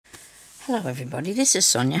Hello everybody, this is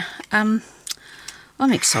Sonya. I'm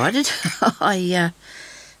excited. I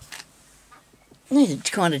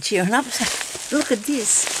needed kind of cheering up. Look at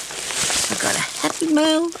this. I got a happy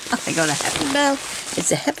mail.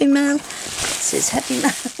 It's a happy mail. It says happy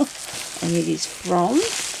mail. And it is from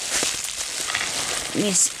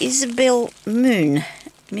Miss Isabel Moon.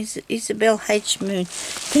 Miss Isabel H. Moon.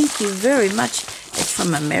 Thank you very much. It's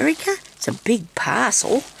from America. It's a big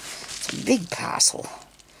parcel.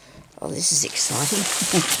 Oh, this is exciting.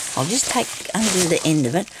 I'll just take under the end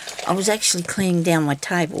of it. I was actually cleaning down my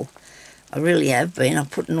table. I really have been. I'm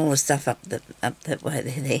putting all the stuff up that way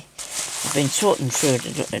there. I've been sorting through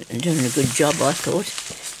it and doing a good job, I thought.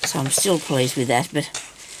 So I'm still pleased with that, but I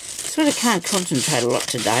sort of can't concentrate a lot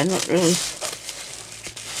today. I'm not really...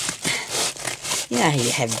 You know, you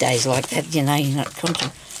have days like that, you know, you're not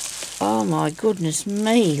concentrating. Oh, my goodness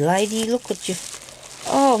me, lady, look what you...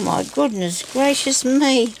 Oh, my goodness gracious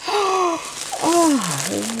me. Oh,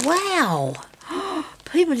 wow.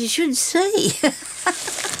 People, you should see.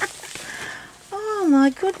 Oh, my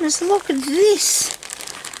goodness, look at this.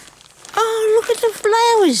 Oh, look at the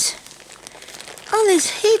flowers. Oh, there's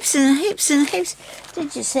heaps and heaps and heaps.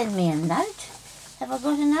 Did you send me a note? Have I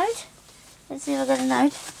got a note? Let's see if I got a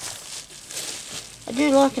note. I do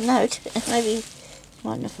like a note. Maybe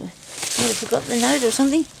might have forgot the note or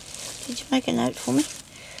something. Did you make a note for me?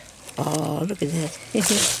 Oh, look at that. Is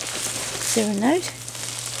there a note?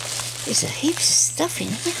 There's a heaps of stuff in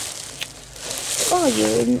here. Oh,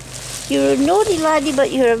 you're a naughty lady,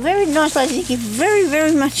 but you're a very nice lady. Thank you very,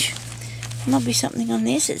 very much. There might be something on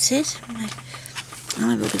this, it says. I'll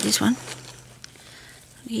have a look at this one.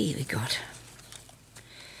 Here we got.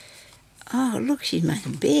 Oh, look, she's made a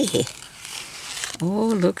bear. Oh,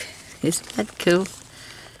 look. Isn't that cool?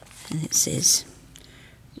 And it says,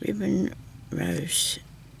 ribbon rose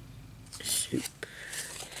soup.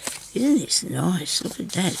 Isn't this nice? Look at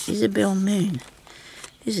that. Isabel Moon.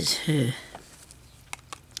 This is her.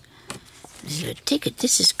 This is her ticket.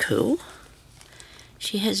 This is cool.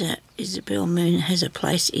 She has Isabel Moon has a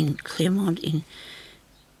place in Claremont in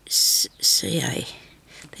CA.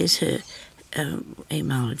 There's her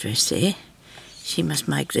email address there. She must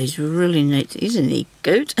make these really neat. Isn't he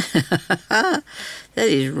good? That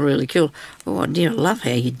is really cool. Oh dear, I love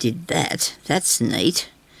how you did that. That's neat.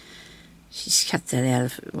 She's cut that out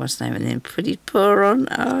of what's the name and then put his paw on.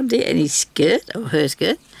 Oh dear, and his skirt, or her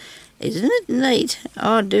skirt. Isn't it neat?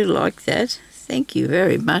 Oh, I do like that. Thank you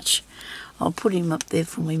very much. I'll put him up there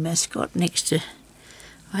for my mascot next to...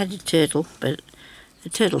 I had a turtle, but the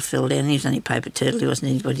turtle fell down. He was only a paper turtle. He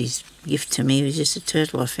wasn't anybody's gift to me. He was just a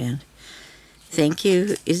turtle I found. Thank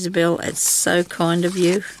you, Isabel. It's so kind of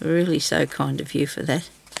you. Really so kind of you for that.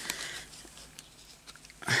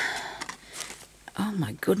 Oh,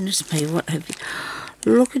 my goodness me. What have you...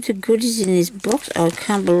 Look at the goodies in this box. I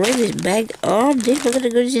can't believe this bag. Oh, dear, look at the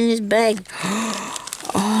goodies in this bag.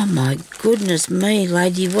 Oh, my goodness me,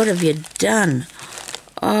 lady. What have you done?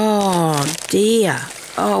 Oh, dear.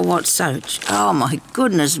 Oh, what so... Oh, my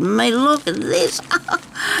goodness me. Look at this.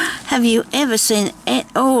 Have you ever seen it?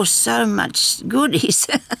 Oh, so much goodies.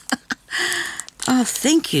 Oh,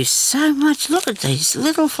 thank you so much. Look at these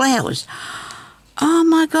little flowers. Oh,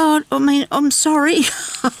 my God. I mean, I'm sorry.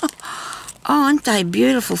 Oh, aren't they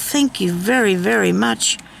beautiful? Thank you very, very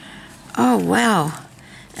much. Oh, wow.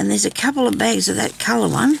 And there's a couple of bags of that colour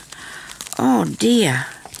one. Oh, dear.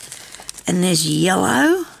 And there's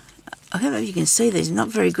yellow. I don't know if you can see these. Not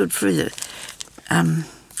very good through the... And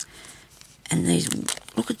these...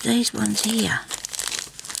 Look at these ones here.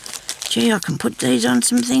 Gee, I can put these on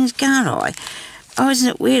some things, can't I? Oh, isn't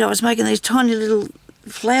it weird? I was making these tiny little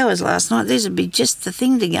flowers last night. These would be just the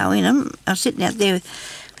thing to go in them. I was sitting out there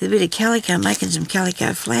with a bit of calico, making some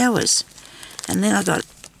calico flowers. And then I got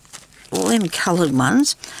all them coloured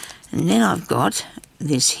ones. And then I've got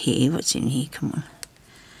this here. What's in here? Come on.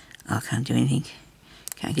 Oh, I can't do anything.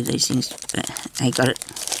 Can't get these things. I got it.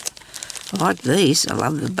 I like these. I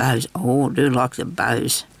love the bows. Oh, I do like the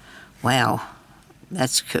bows. Wow.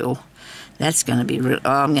 That's cool. That's going to be real.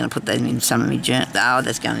 Oh, I'm going to put that in some of my journal. Oh,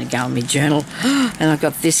 that's going to go in my journal. And I've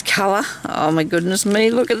got this colour. Oh, my goodness me.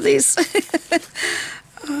 Look at this.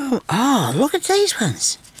 Oh, look at these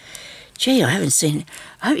ones. Gee, I haven't seen...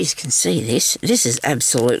 I hope you can see this. This is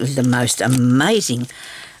absolutely the most amazing...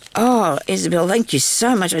 Oh, Isabel, thank you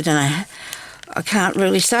so much. I don't know... I can't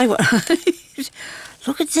really say what...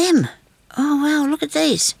 Look at them. Oh, wow, look at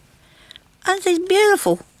these. Aren't these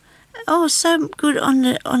beautiful? Oh, so good on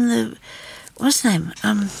the... What's the name?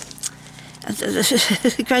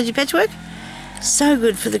 The Crazy Patchwork? So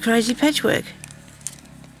good for the Crazy Patchwork.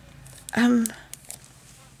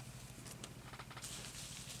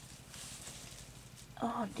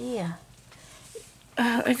 Oh dear.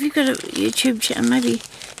 Have you got a YouTube channel? Maybe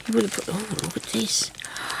you would have put... Oh, look at this.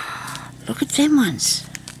 Look at them ones.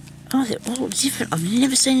 Oh, they're all different. I've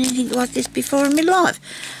never seen anything like this before in my life.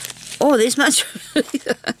 Oh, there's much...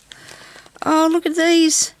 Oh, look at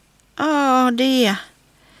these. Oh dear.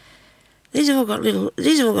 These have all got a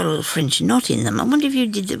little French knot in them. I wonder if you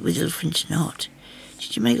did that with a little French knot.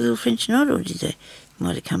 Did you make a little French knot, or did they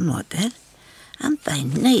might have come like that? Aren't they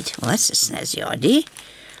neat? Well, that's a snazzy idea.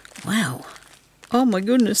 Wow. Oh my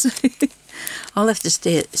goodness. I'll have to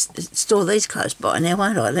store these close by now,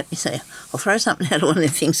 won't I? Let me see. I'll throw something out of one of the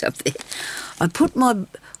things up there. I put my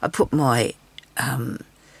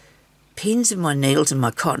pins and my needles and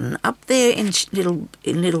my cotton up there in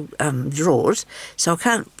little drawers, so I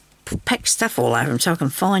can't pack stuff all over them, so I can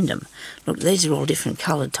find them. Look, these are all different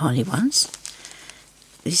coloured tiny ones.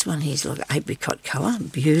 This one here's like apricot colour,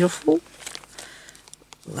 beautiful.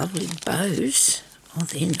 Lovely bows. Oh,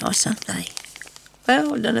 they're nice, aren't they?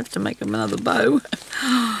 Well, I don't have to make them another bow.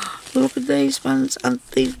 Look at these ones, aren't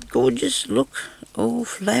these gorgeous? Look, all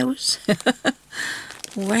flowers.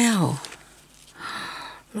 Wow.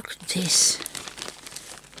 Look at this.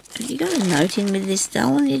 Have you got a note in with this,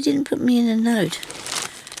 darling? You didn't put me in a note.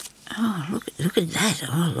 Oh, look at that.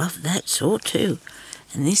 Oh, I love that sort too.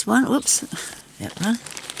 And this one, whoops, that one.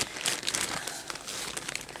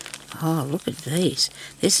 Oh, look at these.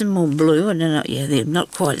 There's some more blue. I don't know, yeah, they're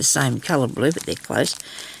not quite the same colour blue, but they're close.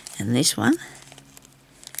 And this one.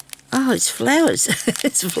 Oh, it's flowers.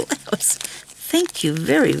 It's flowers. Thank you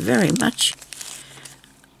very, very much.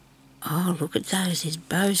 Oh, look at those. There's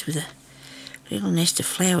bows with a little nest of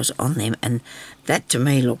flowers on them, and that to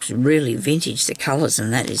me looks really vintage. The colours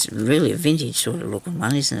and that is really a vintage sort of looking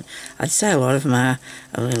one, isn't it? I'd say a lot of them are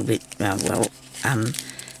a little bit,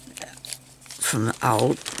 from the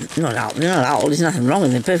old. Not old, they're not old, there's nothing wrong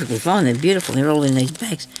with them, they're perfectly fine, they're beautiful, they're all in these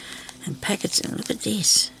bags and packets. And look at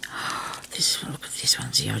this. Look at these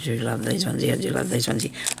ones here. I do love these ones here. I do love these ones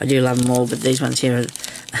here. I do love them all, but these ones here are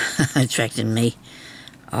attracting me.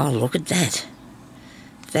 Oh, look at that.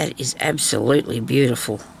 That is absolutely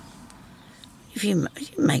beautiful. If you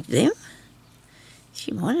make them, if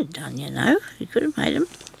you might have done, you know, you could have made them.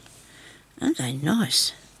 Aren't they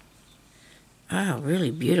nice? Oh,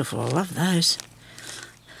 really beautiful. I love those.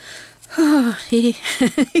 Oh, yeah.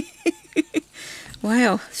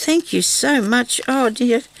 Wow, thank you so much. Oh,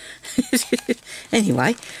 dear.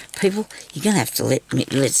 Anyway, people, you're going to have to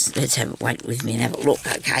let's have a wait with me and have a look,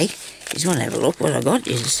 okay? You just want to have a look what I got,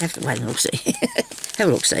 you just have to wait and look, see. Have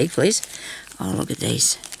a look, see, please. Oh, look at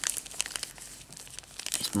these.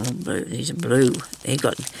 It's more blue. These are blue. They've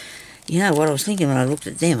got, you know what I was thinking when I looked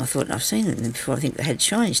at them, I thought I've seen them before. I think they had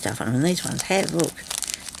shiny stuff on them, and these ones have, look.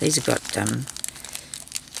 These have got,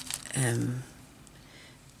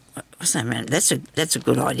 what's that around? That's a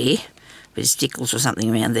good idea. Bit of stickles or something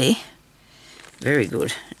around there. Very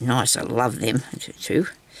good. Nice, I love them too.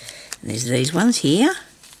 And there's these ones here.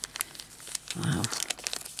 Wow.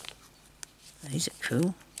 These are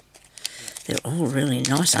cool. They're all really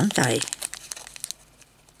nice, aren't they?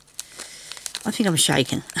 I think I'm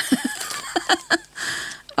shaking.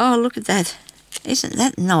 Oh, look at that. Isn't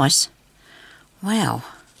that nice? Wow.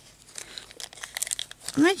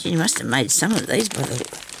 Imagine you must have made some of these by the...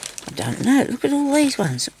 I don't know. Look at all these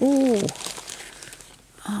ones. Oh.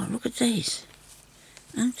 Oh, look at these.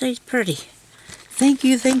 Aren't these pretty? Thank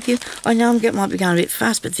you, thank you. I know might be going a bit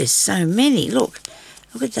fast, but there's so many. Look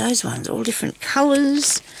at those ones, all different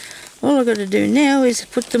colours. All I've got to do now is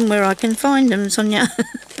put them where I can find them, Sonia.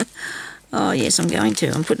 Oh, yes, I'm going to.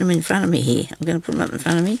 I'm putting them in front of me here. I'm going to put them up in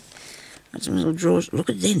front of me. Got some little drawers. Look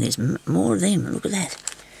at them. There's more of them. Look at that.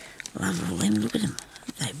 Love all them. Look at them.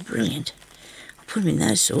 They're brilliant. I'll put them in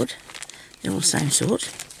those sort. They're all the same sort.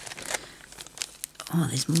 Oh,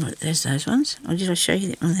 there's more. There's those ones. Oh, did I show you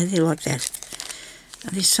that? Oh, they're like that.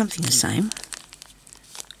 Oh, there's something the same.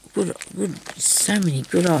 Good. So many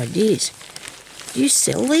good ideas. Do you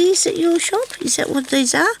sell these at your shop? Is that what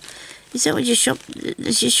these are? Is that what your shop...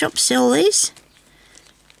 Does your shop sell these?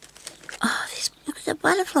 Oh, look at the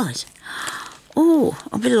butterflies. Oh,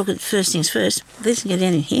 I better look at first things first. Let's get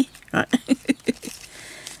down in here, right?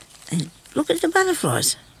 And look at the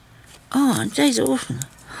butterflies. Oh, aren't these awesome?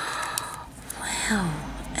 Wow.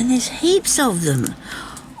 And there's heaps of them.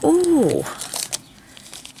 Oh.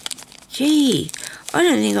 Gee. I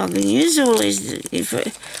don't think I can use all these. If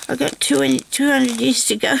I've got 200 years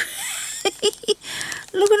to go.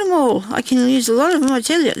 Look at them all. I can use a lot of them, I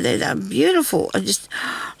tell you. They're beautiful.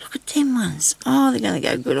 Look at them ones. Oh, they're going to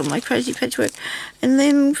go good on my crazy patchwork. And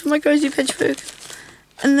then for my crazy patchwork.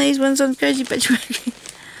 And these ones on crazy patchwork.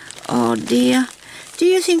 Oh, dear. Do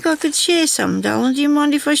you think I could share some, darling? Do you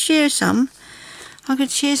mind if I share some? I could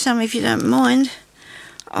share some if you don't mind.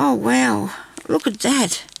 Oh, wow. Look at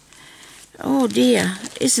that. Oh, dear.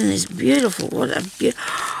 Isn't this beautiful? What a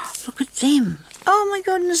look at them. Oh, my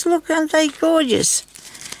goodness, look, aren't they gorgeous?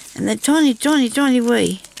 And they're tiny, tiny, tiny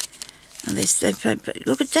wee. And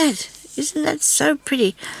look at that. Isn't that so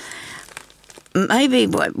pretty? Maybe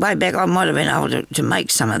way back I might have been able to make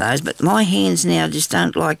some of those, but my hands now just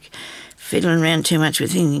don't like fiddling around too much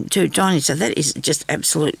with anything too tiny. So that is just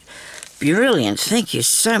absolute brilliant. Thank you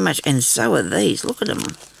so much. And so are these. Look at them.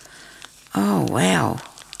 Oh, wow.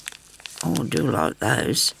 Oh, I do like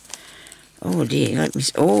those. Oh, dear. Let me.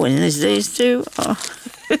 Oh, and there's these too. Oh.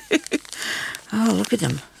 Oh, look at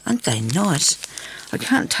them. Aren't they nice? I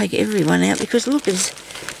can't take everyone out because, look,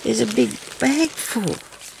 there's a big bag full.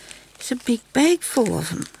 There's a big bag full of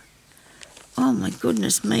them. Oh, my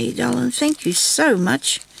goodness me, darling. Thank you so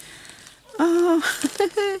much. Oh,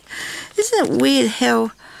 isn't it weird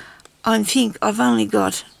how I think I've only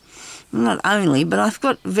got, not only, but I've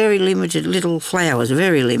got very limited little flowers,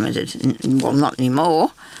 very limited. Well, not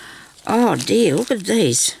anymore. Oh, dear, look at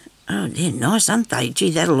these. Oh, they're nice, aren't they? Gee,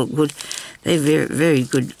 that'll look good. They're very, very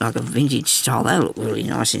good, like a vintage style. They'll look really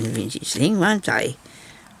nice in the vintage thing, won't they?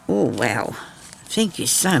 Oh, wow. Thank you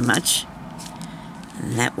so much.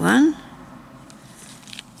 And that one.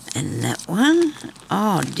 And that one.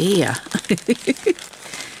 Oh, dear.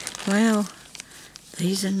 Well,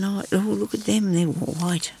 these are nice. Oh, look at them. They're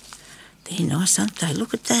white. They're nice, aren't they?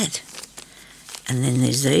 Look at that. And then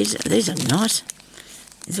there's these. These are nice.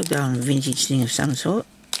 These will go on a vintage thing of some sort.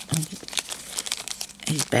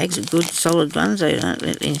 These bags are good, solid ones. They don't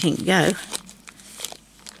let anything go.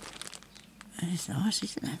 That's nice,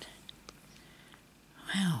 isn't it?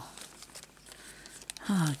 Wow.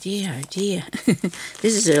 Oh dear, oh dear.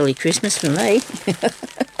 This is early Christmas for me.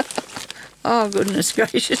 Oh, goodness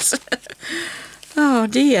gracious. Oh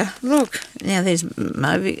dear, look. Now there's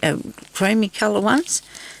creamy colour ones,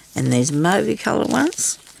 and there's mauvey colour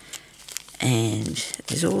ones, and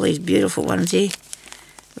there's all these beautiful ones here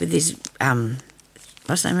with this,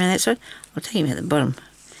 what's the name around that side? I'll take him at the bottom.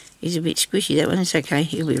 He's a bit squishy, that one. It's okay,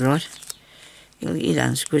 he'll be right. He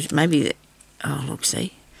don't squish. Maybe, oh look,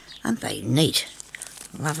 see. Aren't they neat?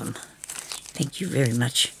 Love them. Thank you very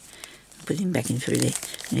much. Put them back in through there.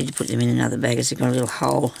 I need to put them in another bag. It's got a little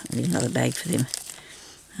hole. I need another bag for them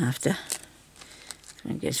after.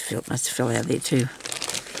 I guess must have fell out there too.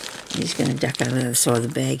 I'm just going to duck over the side of the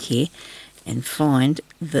bag here and find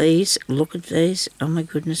these. Look at these. Oh my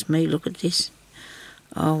goodness me, look at this.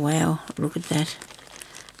 Oh wow, look at that.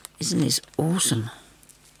 Isn't this awesome?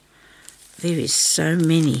 There is so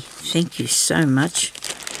many. Thank you so much.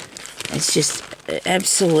 It's just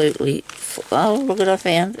absolutely... Oh, look what I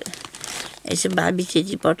found. It's a baby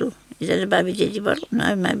teddy bottle. Is that a baby teddy bottle?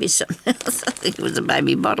 No, maybe it's something else. I think it was a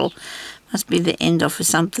baby bottle. Must be the end off of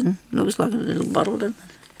something. Looks like a little bottle, doesn't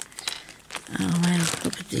it? Oh, wow.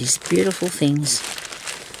 Look at these beautiful things.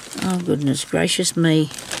 Oh, goodness gracious me.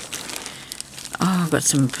 Oh, I've got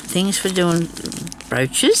some things for doing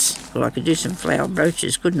brooches. Well, I could do some flower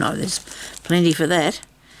brooches, couldn't I? There's plenty for that.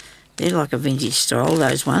 They're like a vintage style,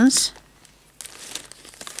 those ones.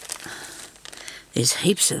 There's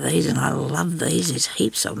heaps of these, and I love these. There's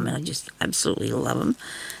heaps of them, and I just absolutely love them.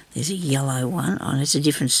 There's a yellow one. Oh, and it's a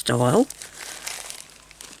different style.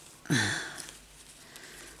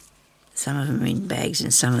 Some of them are in bags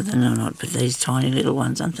and some of them are not, but these tiny little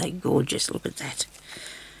ones, aren't they gorgeous? Look at that.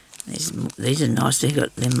 These are nice. They're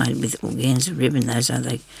made with organza ribbon. Those are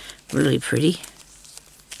they really pretty.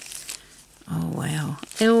 Oh, wow.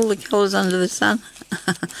 And all the colours under the sun.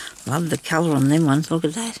 Love the colour on them ones. Look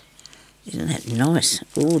at that. Isn't that nice?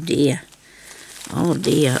 Oh, dear. Oh,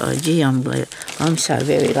 dear. Oh, gee, I'm so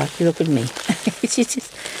very lucky. Look at me.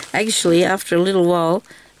 Actually, after a little while,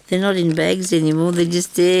 they're not in bags anymore. They're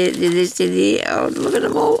just there. They're just there. Oh, look at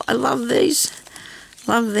them all. I love these.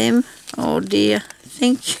 Love them. Oh, dear.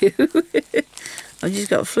 Thank you. I've just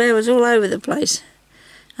got flowers all over the place.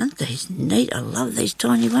 Aren't these neat? I love these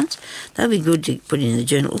tiny ones. They'll be good to put in the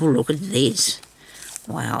journal. Oh, look at these.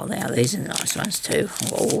 Wow, now these are nice ones too.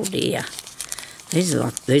 Oh dear. These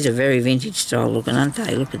are very vintage style looking, aren't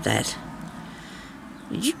they? Look at that.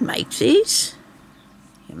 Did you make these?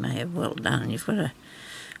 You may have well done. You've got to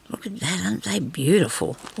look at that, aren't they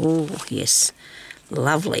beautiful? Oh yes.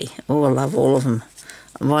 Lovely. Oh, I love all of them.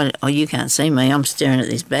 Oh, you can't see me. I'm staring at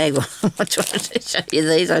this bag while I'm trying to show you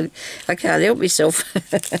these. I can't help myself.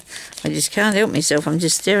 I just can't help myself. I'm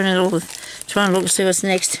just staring at all trying to look and see what's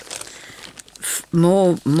next.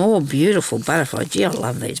 More beautiful butterflies. Gee, I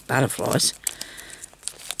love these butterflies.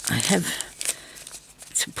 I have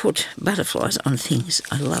to put butterflies on things.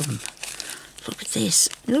 I love them. Look at this.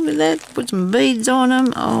 Look at that. Put some beads on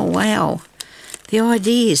them. Oh, wow. The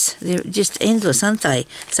ideas. They're just endless, aren't they?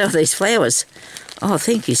 So are these flowers. Oh,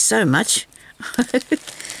 thank you so much.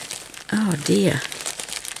 Oh, dear.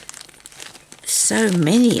 So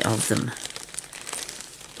many of them.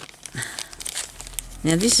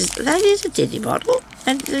 Now, that is a teddy bottle.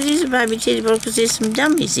 That is a baby teddy bottle because there's some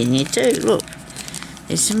dummies in here too. Look.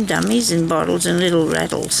 There's some dummies and bottles and little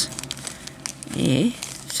rattles. Yeah.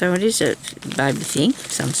 So it is a baby thing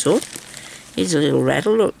of some sort. Here's a little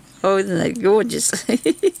rattle. Look. Oh, isn't that gorgeous?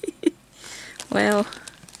 Wow.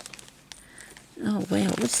 Oh, wow.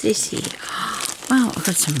 What's this here? Wow, I've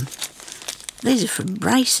got some... These are for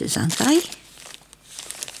braces, aren't they?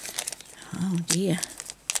 Oh, dear.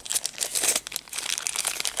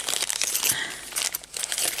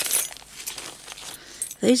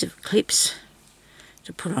 These are clips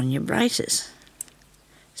to put on your braces,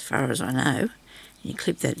 as far as I know. You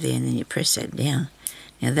clip that there and then you press that down.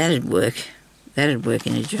 Now that'd work. That'd work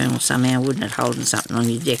in a journal somehow, wouldn't it? Holding something on,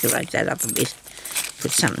 you decorate that up a bit.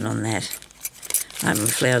 Put something on that. I hope my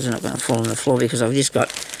flowers are not going to fall on the floor because I've just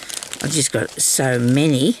got so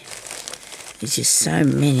many. There's just so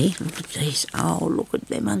many. Look at these. Oh, look at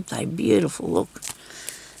them, aren't they beautiful? Look.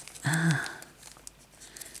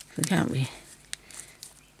 Can't we?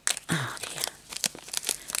 Oh, dear.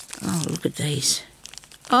 Oh, look at these.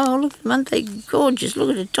 Oh, look at them, aren't they gorgeous?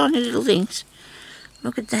 Look at the tiny little things.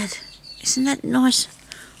 Look at that. Isn't that nice?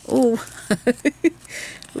 Oh,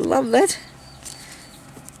 love that.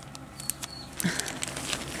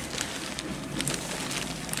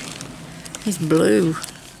 It's blue.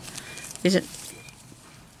 Is it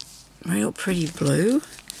real pretty blue?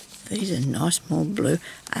 These are nice, more blue.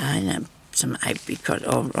 And some apricot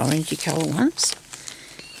or orangey colour ones.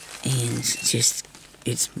 And it's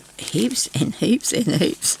heaps and heaps and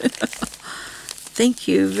heaps. Thank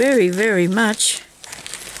you very, very much.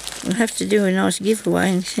 We'll have to do a nice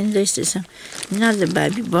giveaway and send these to another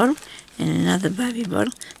baby bottle and another baby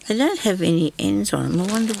bottle. They don't have any ends on them.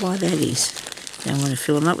 I wonder why that is. Don't want to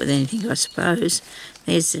fill them up with anything, I suppose.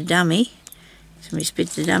 There's the dummy. So we spit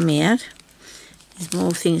the dummy out. There's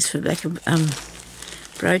more things for back of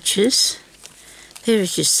brooches. There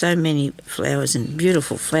is just so many flowers and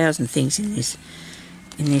beautiful flowers and things in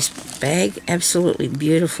this bag. Absolutely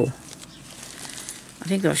beautiful. I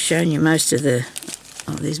think I've shown you most of the...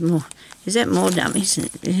 Oh, there's more. Is that more dummies?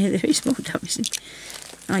 Yeah, there is more dummies.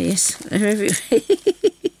 Oh, yes. They're everywhere.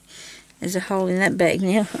 There's a hole in that bag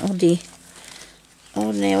now. Oh, dear.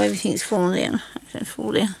 Oh, now everything's fallen down. Don't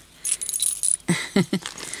fall down.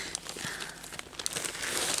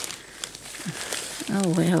 Oh,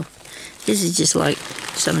 wow. This is just like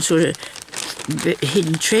some sort of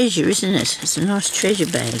hidden treasure, isn't it? It's a nice treasure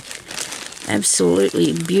bag.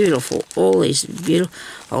 Absolutely beautiful. All these beautiful.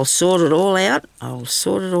 I'll sort it all out. I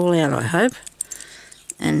hope.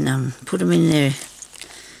 And put them in there.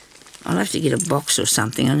 I'll have to get a box or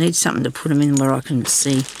something. I need something to put them in where I can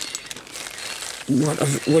see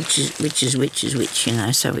which is which, you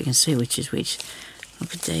know, so we can see which is which.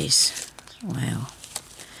 Look at these. Wow.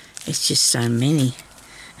 It's just so many.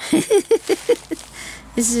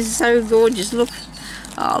 This is so gorgeous. Look.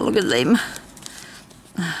 Oh, look at them.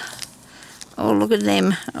 Oh, look at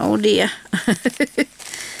them. Oh, dear. As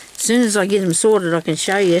soon as I get them sorted, I can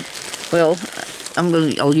show you. Well,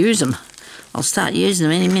 I'll use them. I'll start using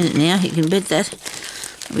them any minute now. You can bet that.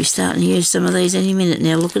 I'll be starting to use some of these any minute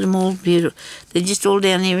now. Look at them all beautiful. They're just all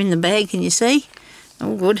down there in the bag. Can you see?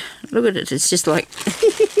 Oh, good. Look at it. It's just like...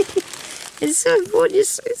 It's so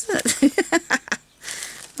gorgeous, isn't it?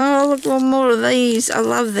 Oh, look, one more of these. I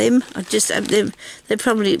love them. I just have them. They're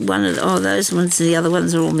probably one of those ones. The other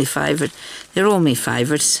ones are all my favourite. They're all my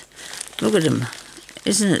favourites. Look at them.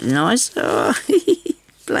 Isn't it nice? Oh,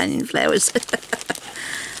 flaming flowers.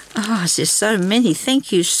 Oh, it's just so many.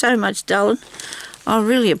 Thank you so much, darling. I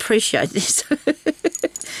really appreciate this.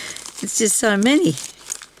 It's just so many.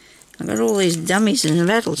 I've got all these dummies and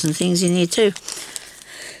rattles and things in here too.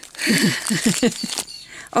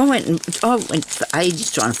 I went for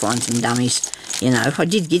ages trying to find some dummies. You know, I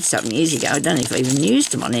did get some years ago. I don't know if I even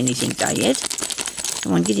used them on anything though yet.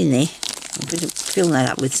 Come on, get in there. I'll fill that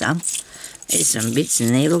up with some. There's some bits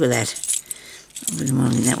in there. Look at that. I'll put them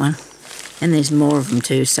on in that one. And there's more of them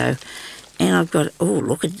too. So, and I've got. Oh,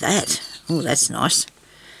 look at that. Oh, that's nice.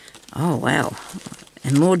 Oh, wow.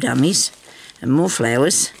 And more dummies and more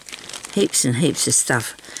flowers. Heaps and heaps of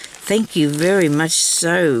stuff. Thank you very much,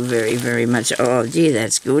 so very, very much. Oh, dear,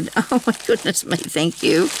 that's good. Oh, my goodness me, thank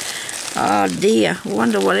you. Oh, dear. I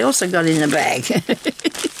wonder what else I got in the bag.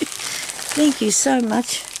 Thank you so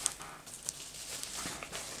much.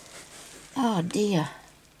 Oh dear,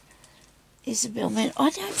 Isabel, man, I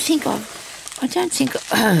think I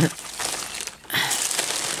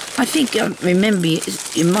remember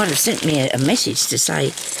you might have sent me a message to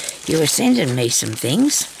say you were sending me some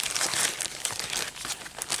things.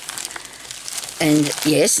 And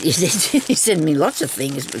yes, you did. You sent me lots of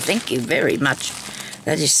things, but thank you very much.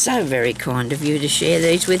 That is so very kind of you to share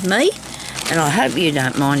these with me. And I hope you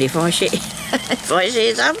don't mind if I share if I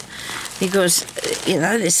share some, because you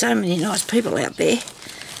know there's so many nice people out there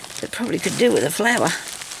that probably could do with a flower,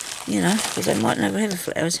 you know, because they might never have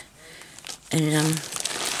flowers. And I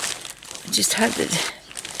just hope this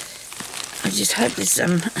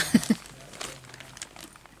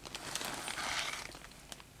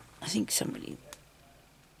I think somebody.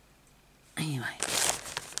 Anyway,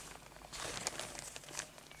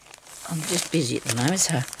 I'm just busy at the moment,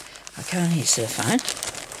 so I can't answer the phone.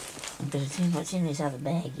 I'm going to tell you what's in this other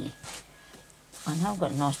bag here. I know I've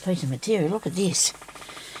got a nice piece of material. Look at this.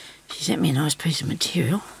 She sent me a nice piece of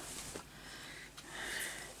material.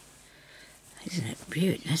 Isn't it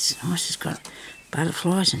beautiful? That's nice. It's got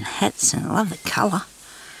butterflies and hats, and I love the colour.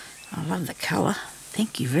 I love the colour.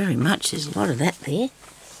 Thank you very much. There's a lot of that there.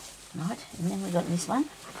 Right, and then we've got this one.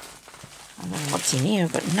 I don't know what's in here.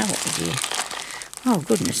 I've got no idea. Oh,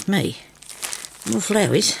 goodness me. More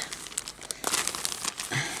flowers.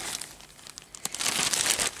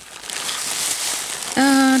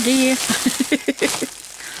 Oh, dear.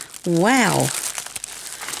 Wow.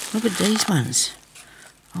 Look at these ones.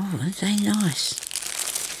 Oh, aren't they nice?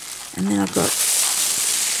 And then I've got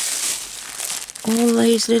all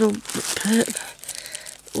these little...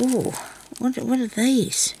 Oh, what are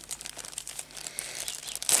these?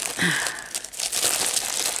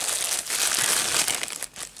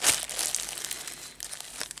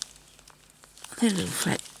 They're little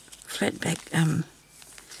flat back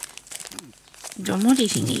John Monty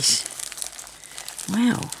thingies.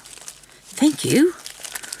 Wow. Thank you.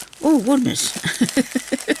 Oh goodness.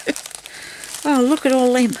 Oh, look at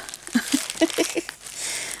all them.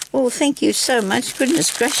 Oh, thank you so much. Goodness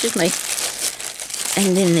gracious me.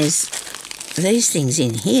 And then there's these things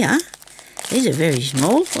in here. These are very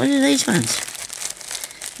small. What are these ones?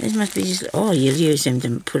 These must be just... Oh, you'll use them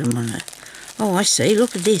to put them on a... Oh, I see.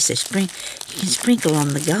 Look at this. You can sprinkle on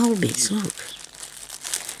the gold bits. Look.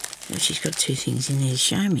 Oh, she's got two things in there to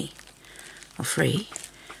show me. Or three.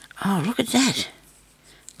 Oh, look at that.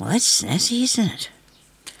 Well, that's snazzy, isn't it?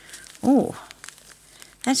 Oh,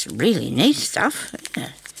 that's really neat stuff.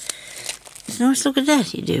 It's nice. Look at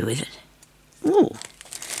that you do with it. Oh,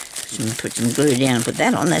 put some glue down and put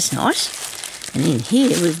that on. That's nice. And in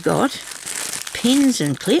here we've got pins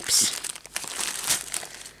and clips.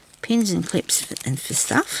 Pins and clips and for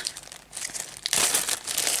stuff.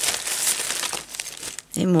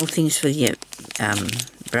 They're more things for your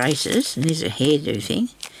braces. And there's a hairdo thing.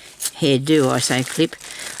 Hairdo, I say, clip.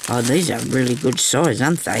 Oh, these are really good size,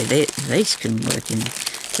 aren't they? These can work in...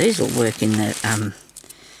 These will work in the...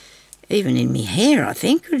 even in my hair, I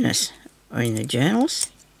think. Goodness. Or in the journals.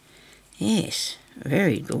 Yes,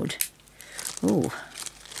 very good. Oh.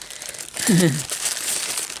 Then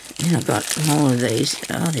I've got more of these.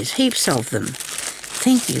 Oh, there's heaps of them.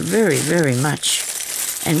 Thank you very, very much.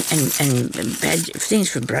 And badge, things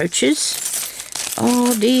for brooches.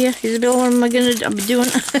 Oh dear, Isabel, what am I going to be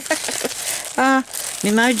doing? My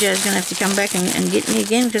mojo's going to have to come back and get me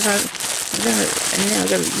again, because and then I've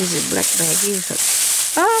got this is a black bag here.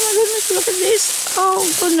 Oh my goodness, look at this. Oh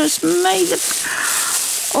goodness me.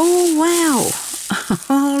 Oh wow.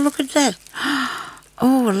 Oh, look at that.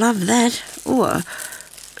 Oh, I love that. Oh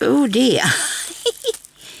dear.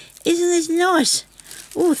 Isn't this nice?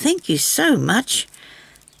 Oh, thank you so much.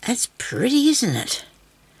 That's pretty, isn't it?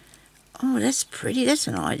 Oh, that's pretty. That's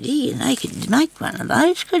an idea. And they could make one of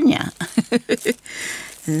those, couldn't you?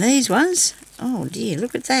 And these ones. Oh dear,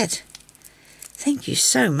 look at that. Thank you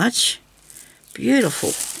so much.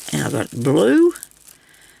 Beautiful. And I've got blue.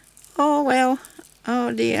 Oh well.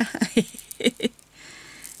 Oh dear.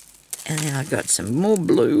 And then I've got some more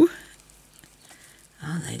blue.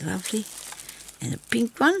 Oh, they're lovely. And a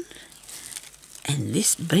pink one. And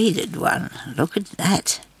this beaded one. Look at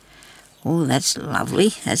that. Oh, that's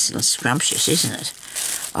lovely. That's scrumptious, isn't it?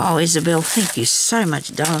 Oh, Isabel, thank you so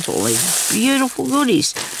much, darling, for all these beautiful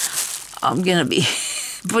goodies. I'm going to be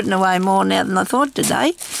putting away more now than I thought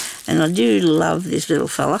today. And I do love this little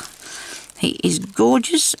fella. He is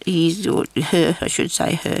gorgeous. He's her, I should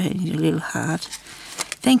say her, he's a little heart.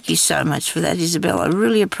 Thank you so much for that, Isabel. I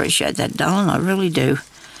really appreciate that, darling. I really do.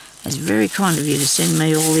 It's very kind of you to send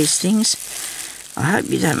me all these things. I hope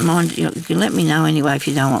you don't mind. You can let me know anyway if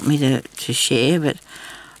you don't want me to share, but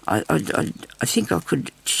I think I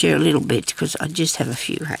could share a little bit because I just have a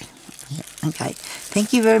few, hey. Yeah, okay.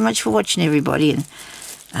 Thank you very much for watching, everybody, and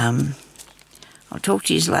I'll talk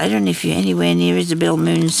to you later, and if you're anywhere near Isabel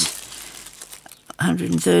Moon's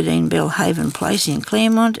 113 Bellhaven Place in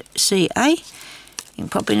Claremont, CA, you can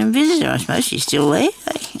pop in and visit her. I suppose she's still there.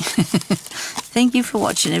 Hey? Thank you for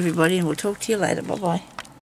watching, everybody, and we'll talk to you later. Bye-bye.